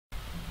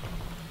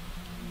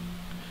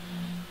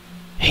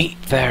Heat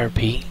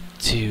therapy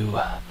to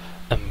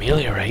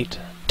ameliorate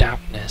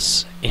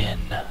dampness in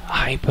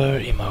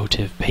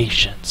hyper-emotive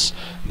patients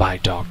by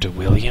Dr.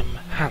 William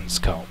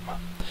Hanscom.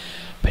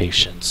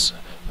 Patients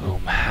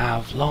whom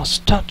have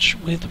lost touch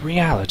with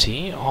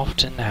reality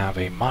often have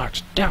a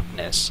marked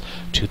dampness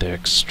to their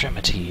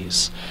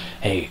extremities,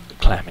 a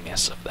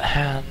clamminess of the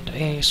hand,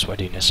 a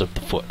sweatiness of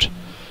the foot.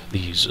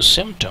 These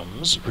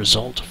symptoms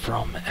result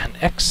from an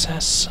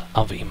excess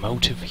of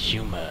emotive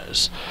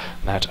humors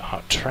that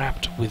are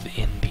trapped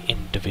within the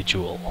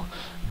individual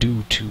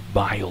due to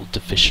bile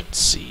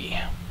deficiency.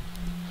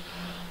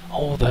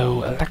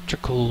 Although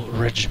electrical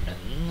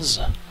regimens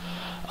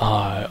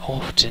are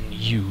often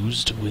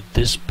used with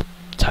this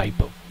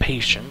type of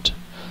patient,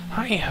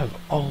 I have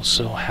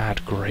also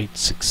had great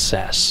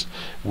success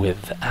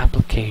with the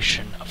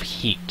application of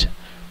heat.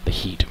 The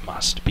heat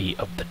must be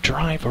of the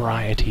dry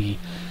variety,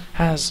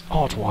 as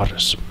hot water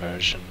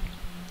submersion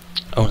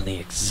only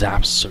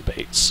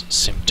exacerbates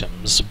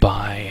symptoms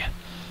by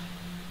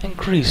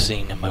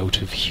increasing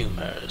emotive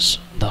humors.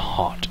 The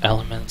hot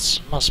elements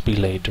must be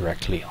laid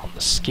directly on the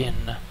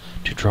skin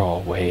to draw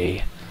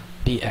away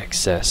the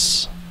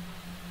excesses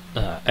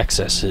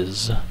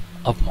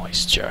of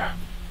moisture.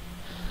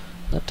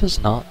 That does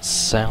not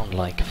sound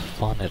like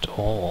fun at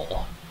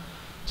all.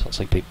 Sounds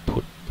like they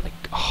put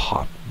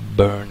hot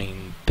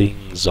burning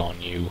things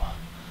on you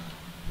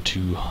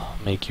to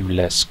make you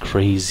less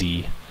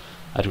crazy.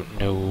 I don't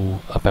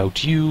know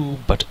about you,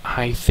 but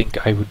I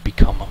think I would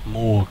become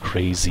more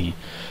crazy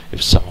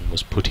if someone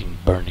was putting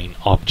burning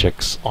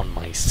objects on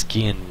my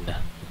skin.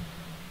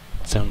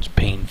 It sounds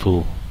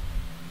painful.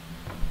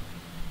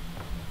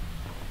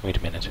 Wait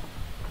a minute.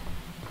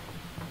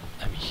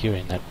 I'm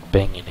hearing that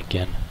banging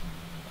again.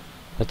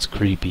 That's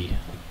creepy.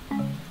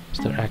 Is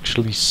there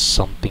actually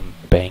something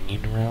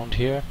banging around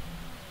here?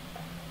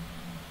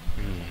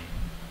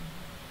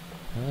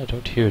 I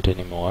don't hear it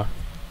anymore.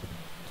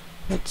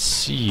 Let's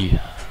see.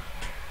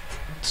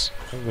 What's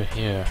over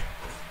here?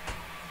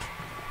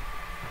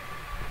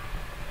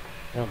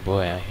 Oh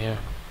boy, I hear...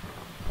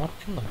 What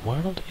in the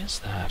world is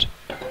that?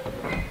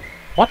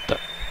 What the...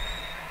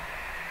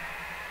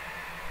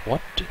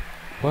 What the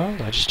world?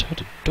 I just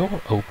heard a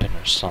door open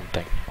or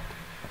something.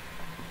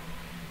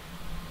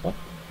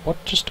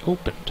 What just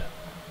opened?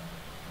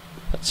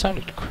 That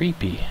sounded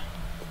creepy.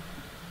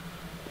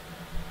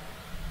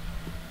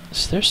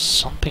 Is there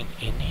something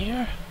in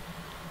here?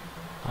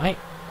 I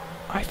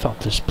thought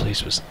this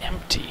place was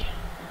empty.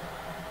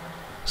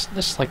 Isn't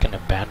this like an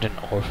abandoned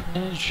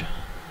orphanage?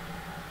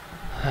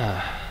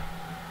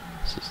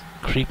 This is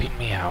creeping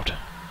me out.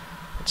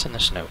 What's in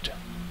this note?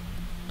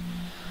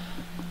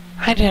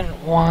 I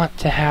didn't want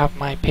to have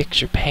my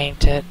picture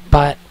painted,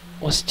 but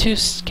was too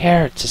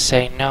scared to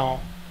say no.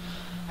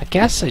 I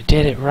guess I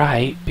did it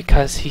right,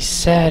 because he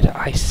said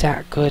I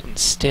sat good and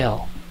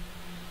still.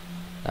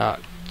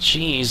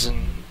 Geez,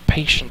 and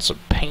patients are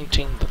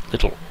painting the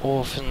little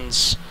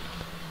orphans.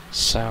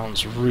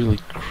 Sounds really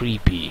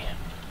creepy.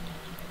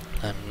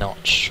 I'm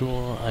not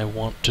sure I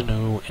want to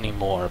know any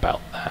more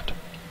about that.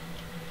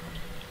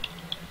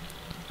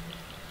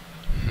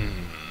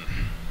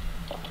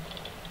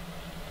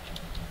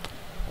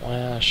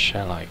 Where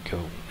shall I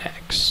go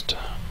next?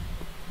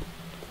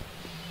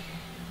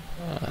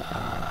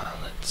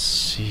 Let's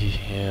see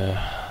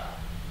here.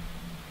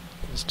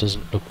 This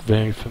doesn't look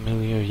very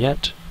familiar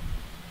yet.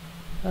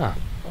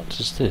 What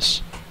is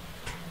this?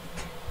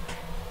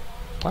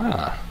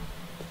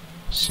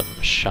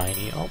 Some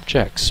shiny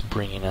objects,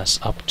 bringing us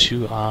up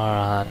to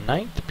our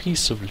 9th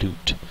piece of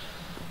loot.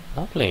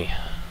 Lovely.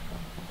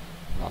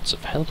 Lots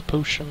of health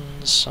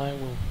potions. I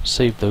will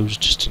save those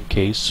just in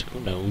case. Who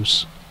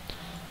knows?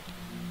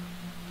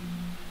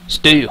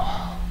 Still,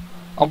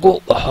 I've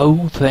got the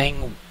whole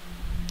thing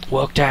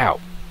worked out.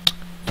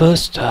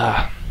 First,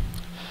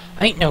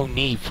 ain't no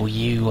need for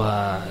you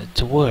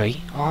to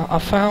worry. I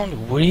found a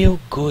real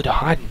good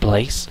hiding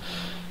place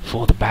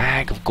for the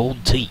bag of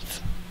gold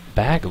teeth.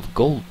 Bag of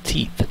gold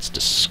teeth? That's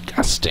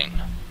disgusting.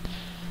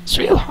 It's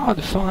real hard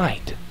to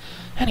find.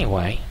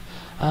 Anyway,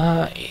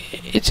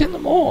 it's in the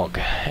morgue,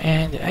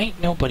 and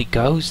ain't nobody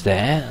goes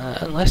there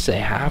unless they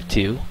have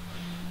to.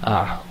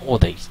 Or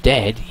they's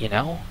dead, you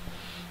know.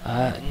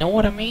 Know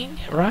what I mean?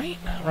 Right?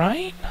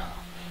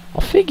 I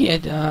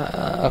figured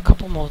a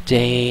couple more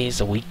days,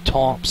 a week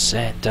tops,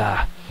 and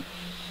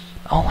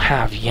I'll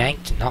have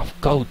yanked enough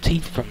gold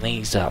teeth from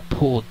these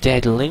poor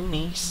dead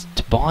loonies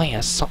to buy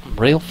us something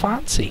real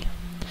fancy.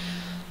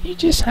 You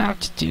just have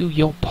to do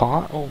your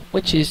part,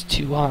 which is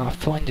to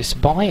find us a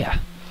buyer.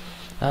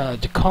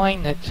 The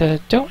kind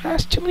that don't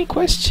ask too many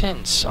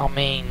questions. I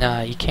mean,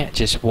 you can't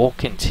just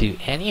walk into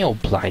any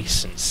old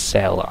place and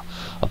sell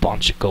a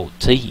bunch of gold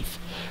teeth.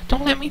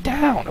 Don't let me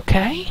down,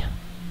 okay?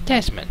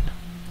 Desmond.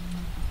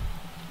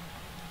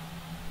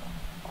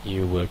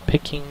 You were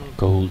picking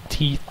gold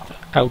teeth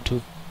out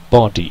of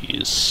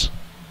bodies.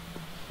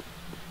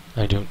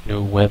 I don't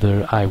know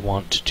whether I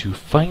want to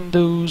find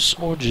those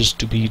or just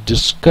to be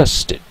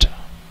disgusted.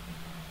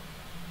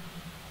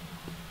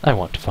 I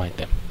want to find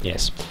them,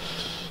 yes.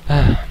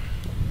 I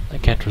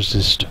can't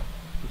resist.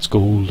 It's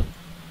gold.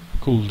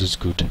 Gold is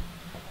good.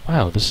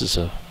 Wow, this is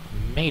a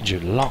major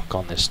lock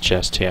on this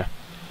chest here.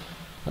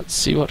 Let's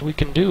see what we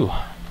can do.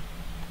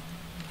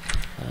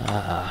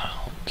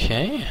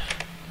 Okay.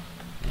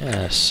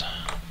 Yes.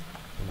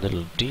 A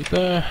little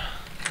deeper.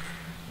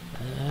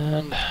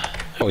 And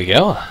there we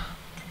go.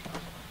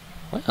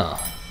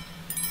 Well,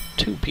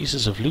 2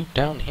 pieces of loot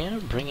down here,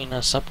 bringing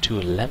us up to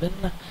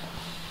 11.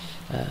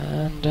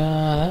 And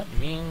that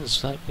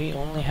means that we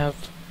only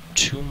have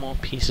 2 more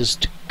pieces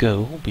to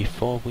go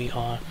before we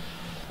are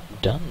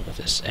done with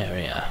this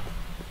area.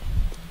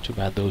 Too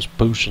bad those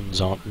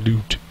potions aren't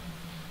loot.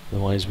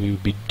 Otherwise we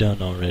would be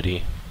done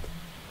already.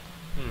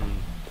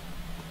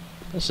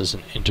 This is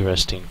an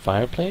interesting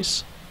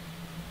fireplace.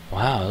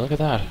 Wow, look at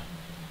that.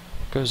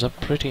 Goes up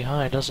pretty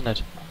high, doesn't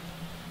it?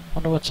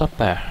 Wonder what's up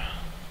there.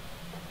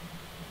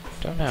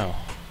 Don't know.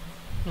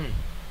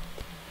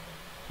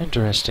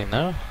 Interesting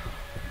though.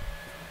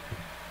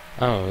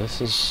 Oh, this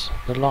is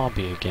the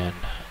lobby again.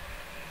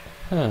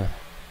 Huh.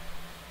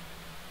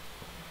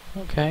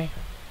 Okay.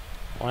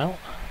 Well,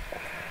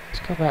 let's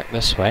go back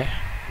this way.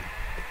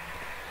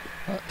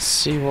 Let's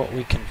see what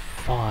we can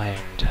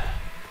find.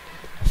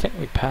 I think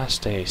we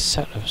passed a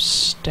set of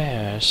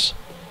stairs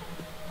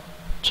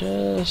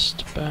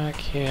just back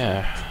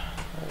here.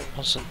 I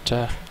wasn't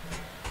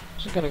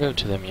gonna go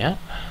to them yet,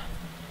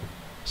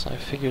 so I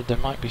figured there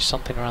might be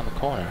something around the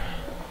corner.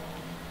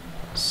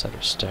 A set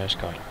of stairs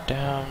going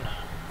down.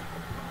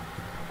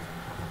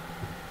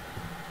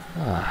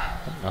 Ah,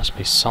 there must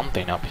be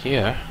something up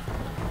here.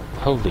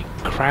 Holy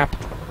crap!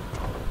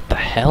 What the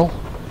hell?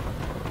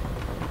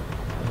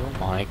 Oh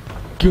my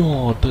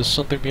god, there's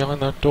something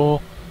behind that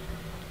door.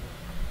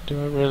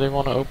 Do I really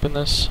want to open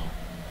this?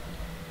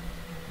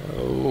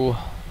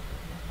 Oh.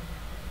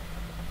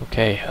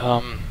 Okay,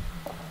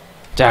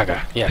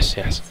 dagger. Yes,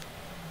 yes.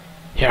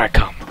 Here I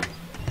come.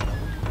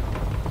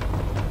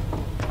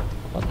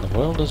 What in the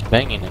world is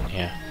banging in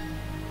here?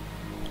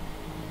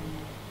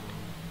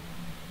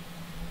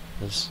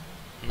 There's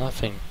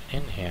nothing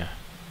in here.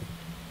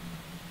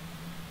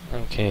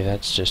 Okay,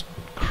 that's just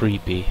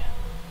creepy.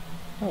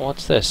 Oh,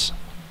 what's this?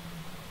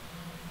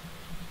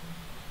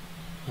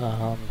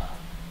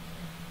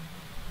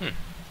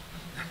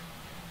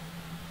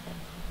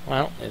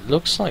 Well, it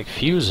looks like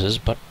fuses,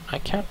 but I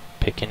can't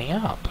pick any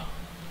up.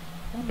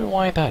 I wonder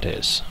why that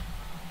is.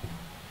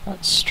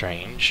 That's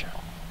strange.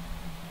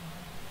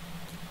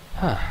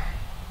 Huh.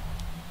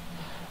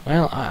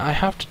 Well, I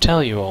have to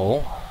tell you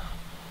all,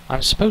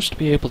 I'm supposed to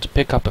be able to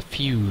pick up a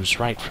fuse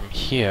right from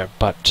here,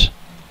 but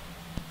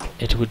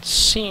it would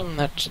seem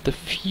that the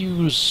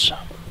fuse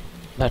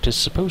that is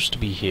supposed to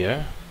be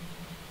here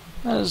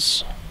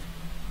has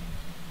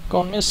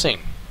gone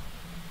missing.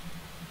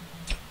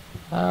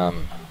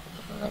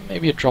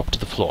 Maybe it dropped to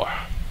the floor.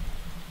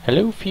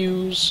 Hello,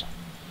 fuse.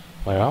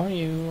 Where are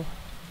you?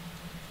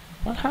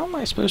 Well, how am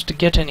I supposed to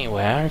get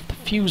anywhere if the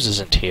fuse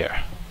isn't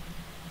here?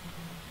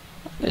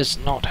 That is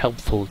not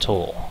helpful at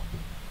all.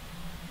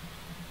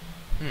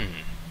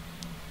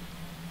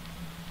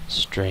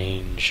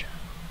 Strange.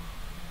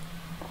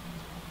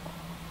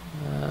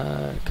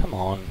 Come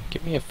on,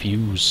 give me a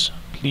fuse,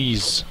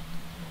 please.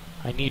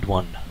 I need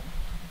one.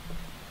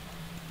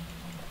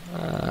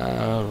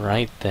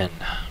 Right then.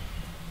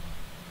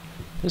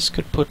 This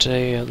could put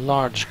a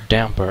large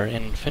damper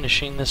in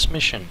finishing this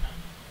mission.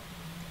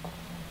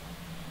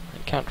 I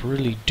can't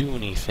really do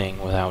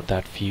anything without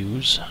that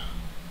fuse.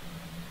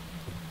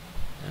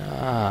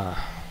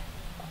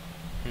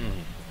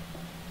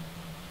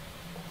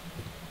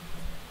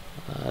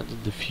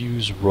 Did the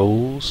fuse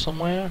roll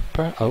somewhere?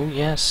 Oh,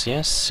 yes,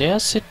 yes,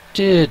 yes, it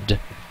did!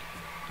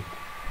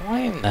 Why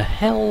in the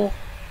hell?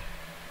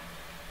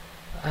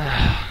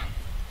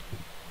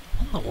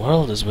 What in the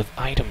world is with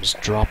items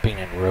dropping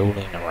and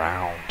rolling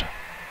around?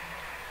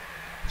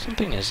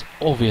 Something is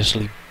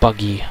obviously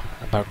buggy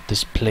about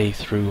this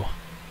playthrough.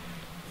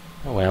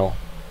 Oh well.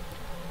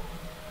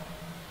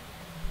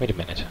 Wait a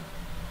minute.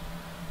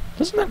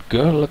 Doesn't that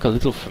girl look a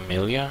little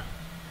familiar?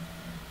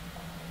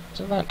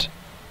 Isn't that...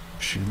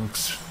 She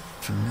looks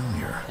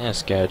familiar. Yeah,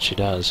 scared she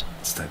does.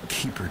 It's that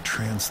keeper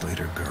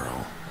translator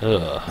girl.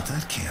 Ugh. But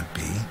that can't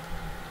be.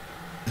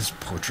 This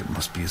portrait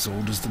must be as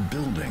old as the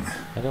building.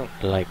 I don't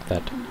like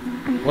that.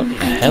 What the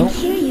hell? I can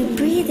hear you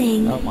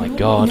breathing. Oh my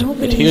god,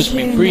 Nobody it hears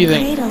here me in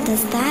breathing. The cradle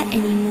does that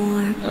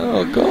anymore.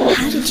 Oh god.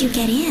 How did you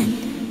get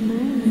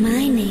in?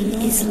 My name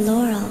is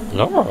Laurel.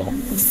 Laurel?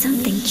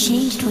 Something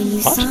changed when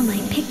you What? saw my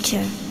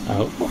picture.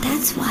 Oh,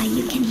 That's why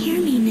you can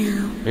hear me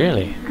now.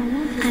 really?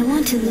 I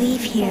want to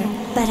leave here,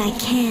 but I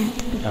can't.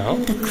 Oh?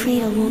 The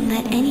cradle won't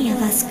let any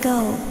of us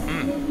go.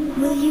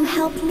 Will you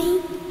help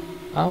me?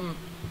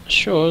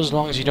 Sure, as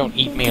long as you don't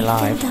eat me They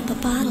alive. filled up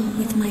a bottle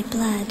with my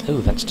blood.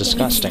 Oh, that's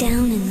disgusting. It's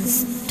down in the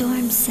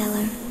storm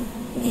cellar.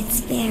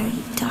 It's very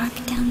dark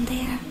down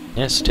there.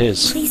 Yes, it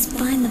is. Please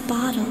find the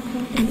bottle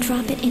and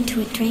drop it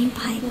into a drain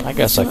pipe. I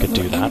guess I could so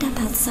do it will that. end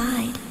up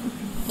outside.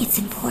 It's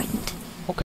important.